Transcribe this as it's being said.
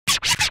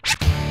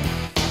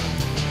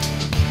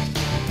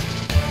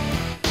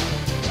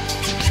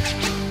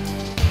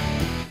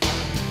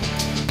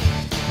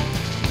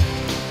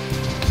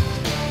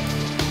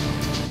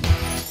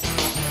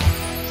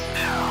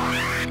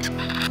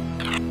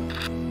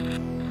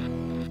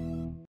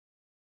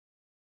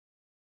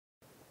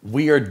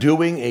We are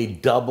doing a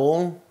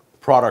double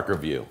product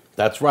review.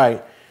 That's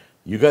right.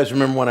 You guys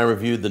remember when I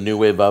reviewed the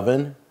NuWave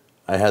oven?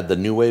 I had the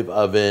NuWave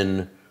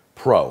Oven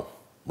Pro,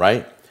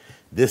 right?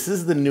 This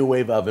is the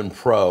NuWave Oven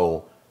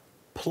Pro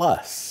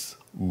Plus.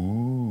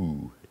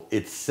 Ooh.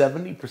 It's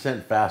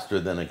 70%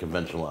 faster than a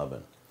conventional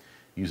oven.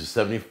 Uses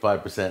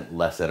 75%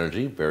 less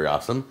energy, very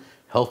awesome.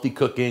 Healthy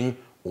cooking,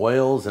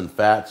 oils and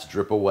fats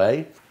drip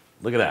away.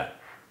 Look at that.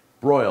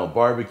 Broil,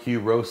 barbecue,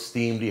 roast,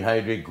 steam,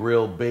 dehydrate,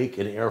 grill, bake,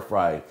 and air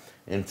fry.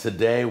 And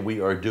today we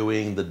are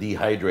doing the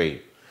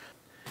dehydrate.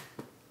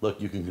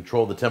 Look, you can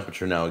control the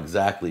temperature now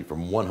exactly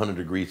from 100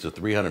 degrees to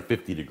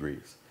 350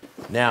 degrees.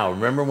 Now,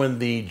 remember when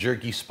the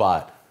Jerky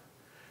spot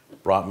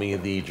brought me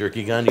the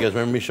jerky gun? You guys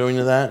remember me showing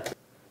you that?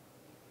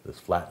 This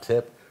flat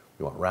tip.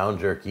 You want round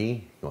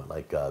jerky, you want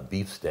like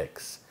beef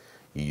sticks.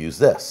 You use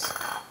this.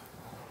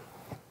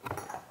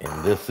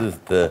 And this is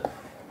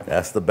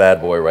that's the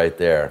bad boy right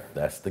there.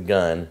 That's the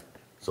gun.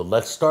 So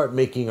let's start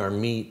making our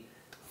meat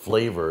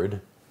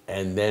flavored,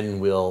 and then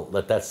we'll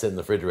let that sit in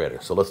the refrigerator.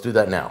 So let's do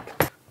that now.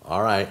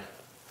 All right,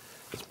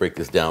 let's break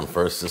this down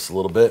first just a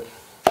little bit.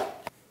 All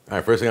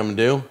right, first thing I'm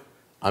gonna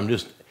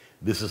do,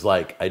 this is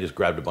like, I just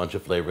grabbed a bunch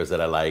of flavors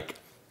that I like,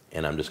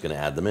 and I'm just gonna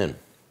add them in.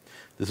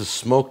 This is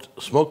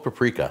smoked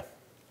paprika.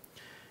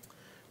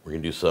 We're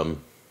gonna do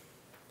some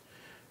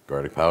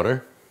garlic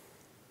powder.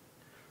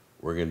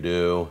 We're gonna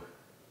do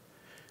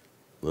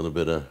a little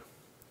bit of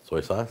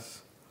soy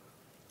sauce.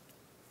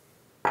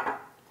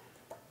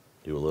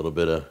 Do a little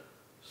bit of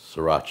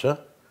sriracha.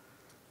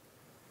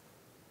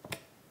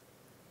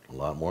 A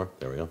lot more,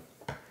 there we go.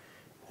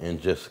 And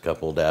just a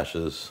couple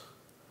dashes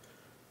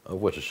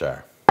of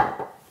worcestershire.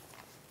 We're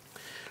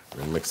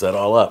gonna mix that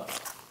all up.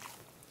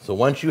 So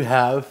once you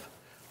have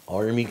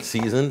all your meat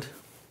seasoned,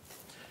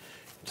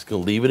 just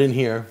gonna leave it in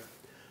here.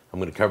 I'm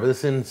gonna cover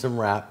this in some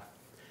wrap,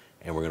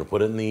 and we're gonna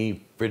put it in the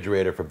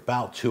refrigerator for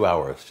about 2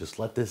 hours. Just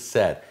let this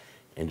set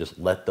and just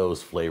let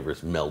those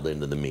flavors meld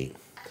into the meat.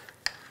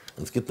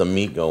 Let's get the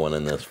meat going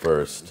in this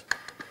first.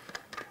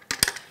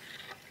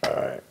 All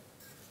right.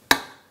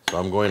 So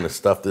I'm going to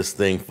stuff this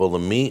thing full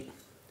of meat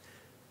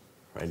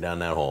right down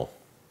that hole.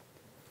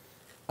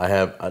 I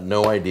have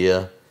no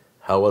idea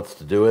how else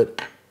to do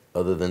it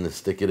other than to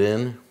stick it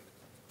in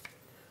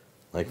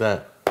like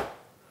that.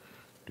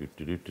 Do,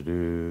 do, do, do,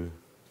 do.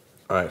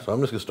 All right, so I'm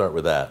just gonna start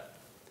with that.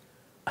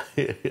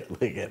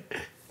 Look at,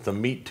 it's a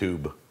meat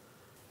tube.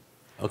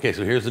 Okay,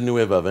 so here's the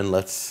NuWave oven.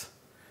 Let's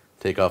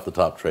take off the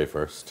top tray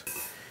first.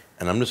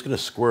 And I'm just gonna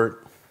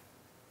squirt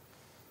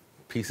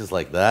pieces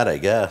like that, I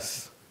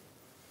guess.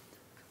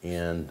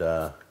 And see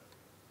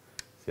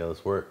how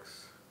this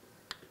works.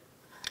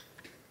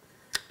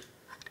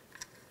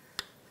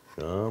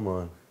 Come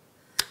on.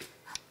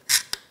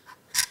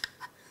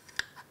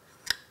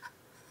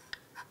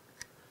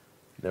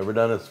 Never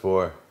done this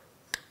before.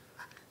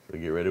 So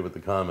get ready with the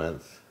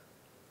comments.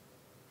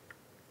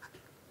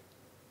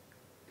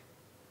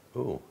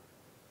 Ooh.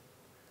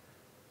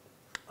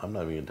 I'm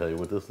not even gonna tell you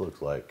what this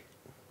looks like.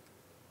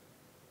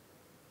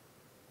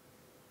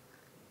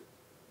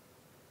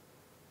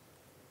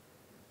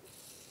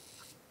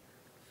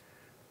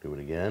 Do it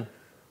again.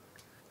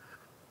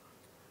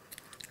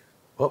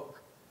 Oh,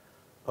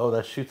 oh,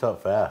 that shoots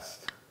out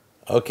fast.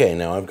 Okay,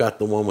 now I've got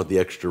the one with the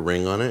extra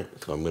ring on it,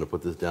 so I'm gonna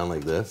put this down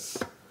like this.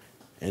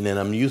 And then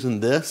I'm using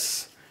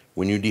this.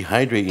 When you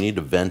dehydrate, you need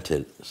to vent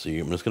it. So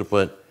I'm just gonna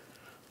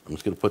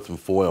put some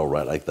foil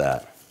right like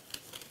that.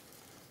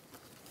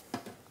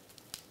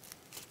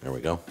 There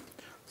we go.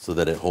 So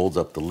that it holds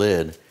up the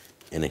lid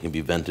and it can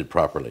be vented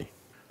properly.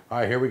 All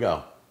right, here we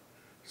go.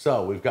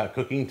 So we've got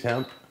cooking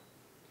temp.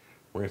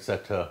 We're gonna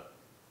set to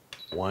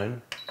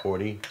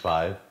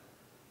 145.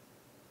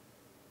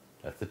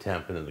 That's the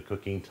temp, and then the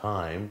cooking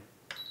time.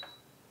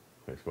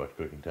 Let's go back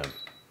to cooking temp.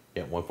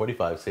 Yeah,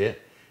 145, see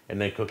it? And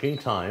then cooking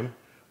time,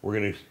 we're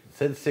gonna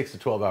set 6 to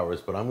 12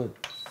 hours, but I'm gonna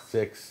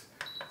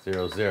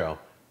 600,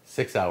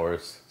 6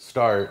 hours,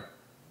 start.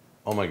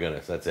 Oh my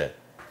goodness, that's it.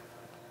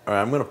 All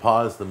right, I'm gonna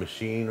pause the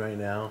machine right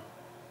now.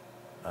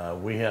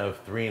 We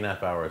have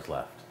 3.5 hours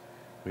left.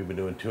 We've been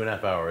doing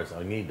 2.5 hours.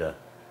 I'm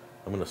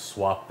gonna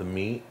swap the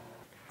meat.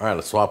 All right,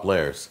 let's swap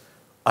layers.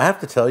 I have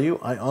to tell you,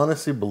 I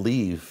honestly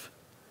believe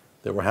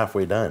that we're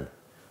halfway done.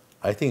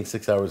 I think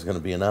 6 hours is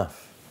gonna be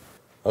enough.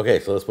 Okay,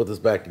 so let's put this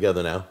back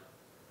together now.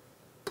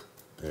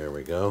 There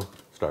we go,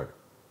 start.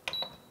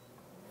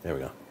 There we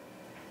go.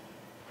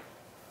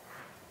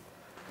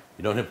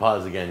 You don't hit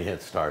pause again, you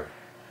hit start.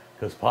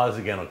 Because pause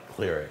again will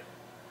clear it.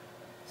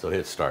 So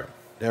hit start.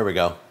 There we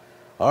go.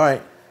 All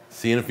right,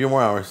 see you in a few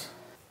more hours.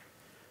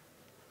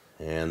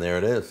 And there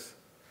it is.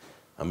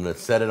 I'm gonna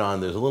set it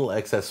on, there's a little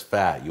excess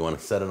fat. You wanna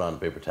set it on a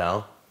paper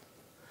towel.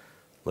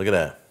 Look at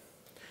that.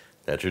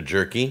 That's your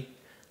jerky.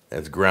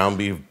 That's ground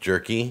beef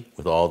jerky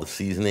with all the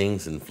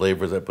seasonings and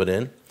flavors I put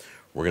in.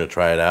 We're gonna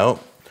try it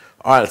out.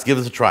 All right, let's give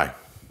this a try.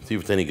 See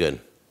if it's any good.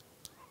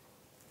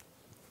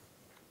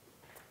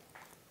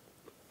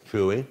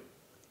 Chewy.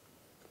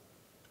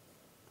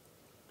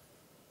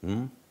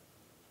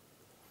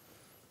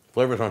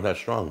 Flavors aren't that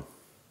strong.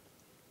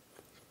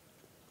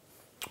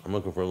 I'm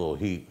looking for a little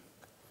heat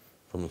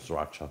from the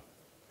sriracha.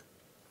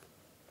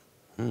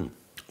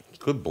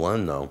 Good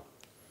blend though.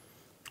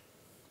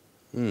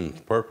 It's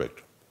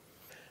perfect.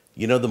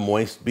 You know the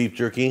moist beef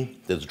jerky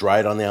that's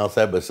dried on the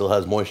outside but still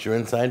has moisture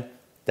inside?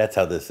 That's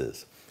how this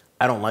is.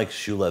 I don't like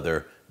shoe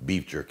leather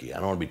beef jerky. I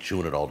don't want to be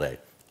chewing it all day.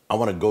 I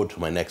want to go to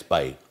my next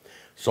bite.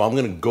 So I'm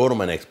going to go to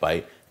my next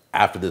bite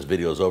after this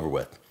video is over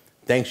with.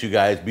 Thanks, you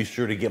guys. Be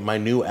sure to get my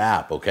new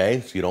app, okay?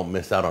 So you don't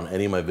miss out on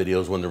any of my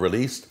videos when they're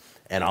released.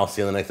 And I'll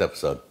see you in the next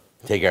episode.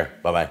 Take care.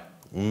 Bye-bye.